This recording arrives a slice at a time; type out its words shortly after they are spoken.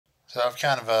So I've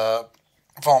kind of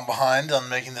fallen behind on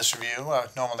making this review.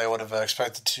 Normally I would have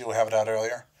expected to have it out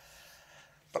earlier.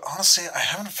 But honestly, I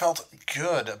haven't felt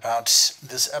good about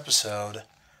this episode.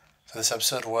 So this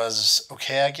episode was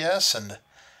okay, I guess, and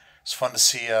it's fun to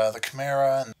see the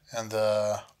Chimera and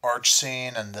the arch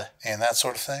scene and that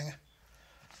sort of thing.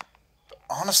 But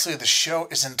honestly, the show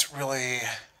isn't really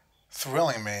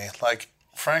thrilling me. Like,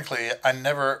 frankly, I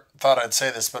never thought I'd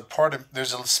say this, but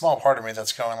there's a small part of me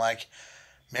that's going like,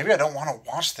 maybe I don't want to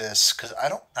watch this because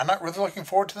I'm not really looking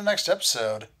forward to the next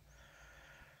episode.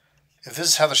 If this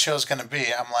is how the show's going to be,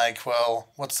 I'm like, well,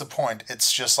 what's the point?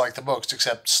 It's just like the books,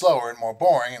 except slower and more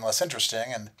boring and less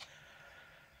interesting, and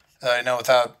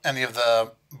without any of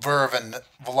the verve and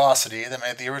velocity that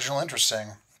made the original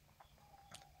interesting.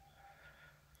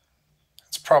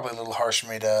 It's probably a little harsh for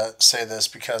me to say this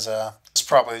because it's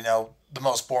probably the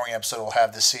most boring episode we'll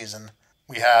have this season.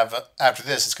 We have after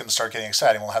this, it's going to start getting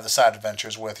exciting. We'll have the side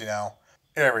adventures with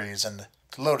Ares and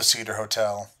the Lotus Eater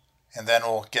Hotel. And then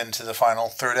we'll get into the final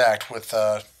third act with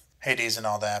Hades and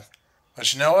all that.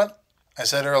 But you know what? I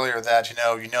said earlier that, you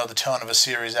know the tone of a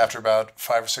series after about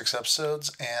 5 or 6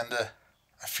 episodes, and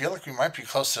I feel like we might be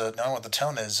close to knowing what the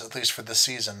tone is, at least for this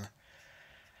season.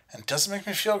 And it doesn't make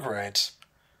me feel great.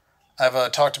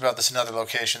 I've talked about this in other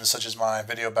locations, such as my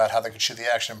video about how they could shoot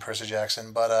the action in Percy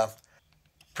Jackson, but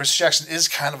Percy Jackson is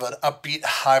kind of an upbeat,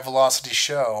 high-velocity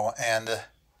show, and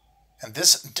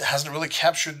this hasn't really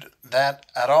captured that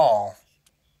at all.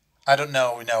 I don't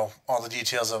know, all the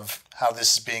details of how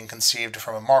this is being conceived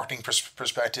from a marketing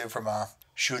perspective, from a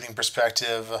shooting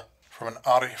perspective, from an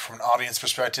audience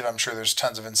perspective. I'm sure there's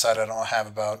tons of insight I don't have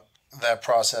about that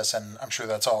process, and I'm sure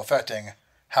that's all affecting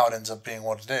how it ends up being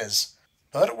what it is.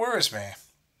 But it worries me.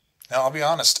 Now, I'll be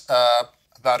honest,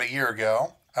 about a year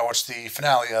ago, I watched the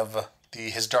finale of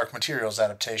His Dark Materials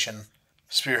adaptation,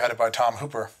 spearheaded by Tom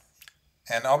Hooper.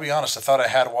 And I'll be honest, I thought I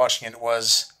had watching it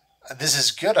was, this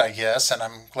is good, I guess, and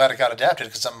I'm glad it got adapted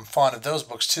because I'm fond of those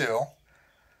books too.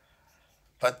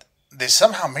 But they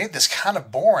somehow made this kind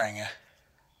of boring.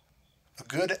 A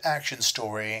good action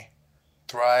story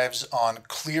thrives on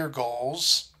clear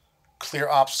goals, clear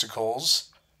obstacles,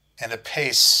 and a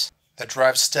pace that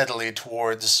drives steadily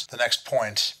towards the next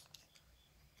point.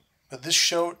 But this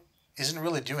show isn't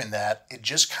really doing that. It's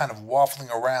just kind of waffling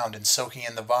around and soaking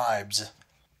in the vibes.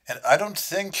 And I don't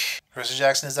think Percy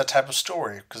Jackson is that type of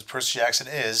story, because Percy Jackson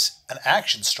is an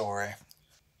action story.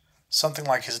 Something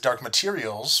like His Dark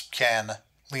Materials can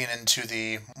lean into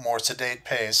the more sedate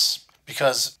pace,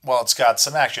 because while it's got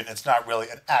some action, it's not really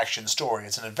an action story.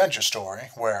 It's an adventure story,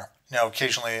 where,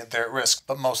 occasionally they're at risk,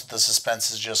 but most of the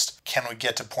suspense is just, can we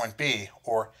get to point B,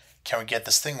 or can we get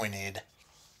this thing we need?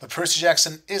 But Percy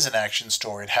Jackson is an action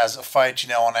story. It has a fight,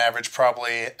 on average,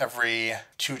 probably every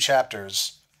 2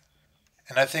 chapters.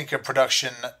 And I think a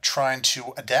production trying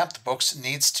to adapt the books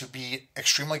needs to be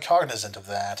extremely cognizant of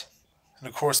that. And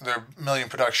of course, there are a million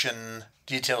production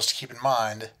details to keep in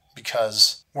mind,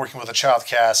 because working with a child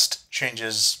cast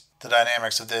changes the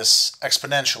dynamics of this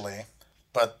exponentially.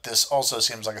 But this also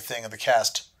seems like a thing the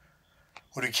cast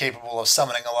would be capable of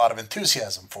summoning a lot of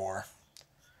enthusiasm for.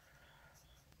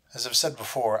 As I've said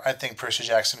before, I think Percy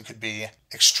Jackson could be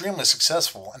extremely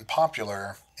successful and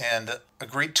popular, and a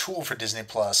great tool for Disney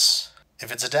Plus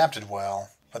if it's adapted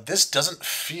well. But this doesn't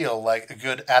feel like a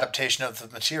good adaptation of the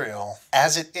material.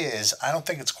 As it is, I don't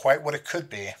think it's quite what it could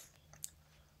be.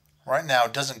 Right now,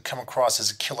 it doesn't come across as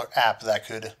a killer app that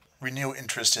could renew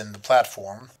interest in the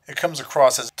platform. It comes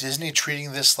across as Disney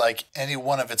treating this like any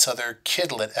one of its other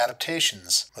kid-lit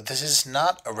adaptations. But this is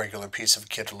not a regular piece of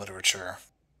kid literature.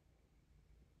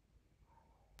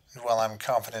 And while I'm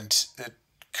confident it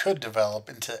could develop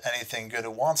into anything good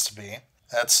it wants to be,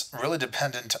 that's really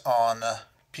dependent on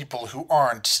people who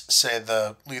aren't, say,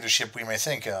 the leadership we may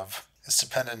think of. It's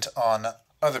dependent on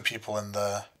other people in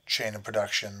the chain of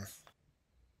production.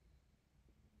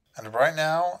 And right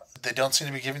now, they don't seem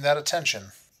to be giving that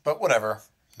attention. But whatever.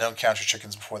 Don't count your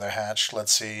chickens before they're hatched.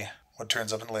 Let's see what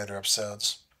turns up in later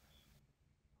episodes.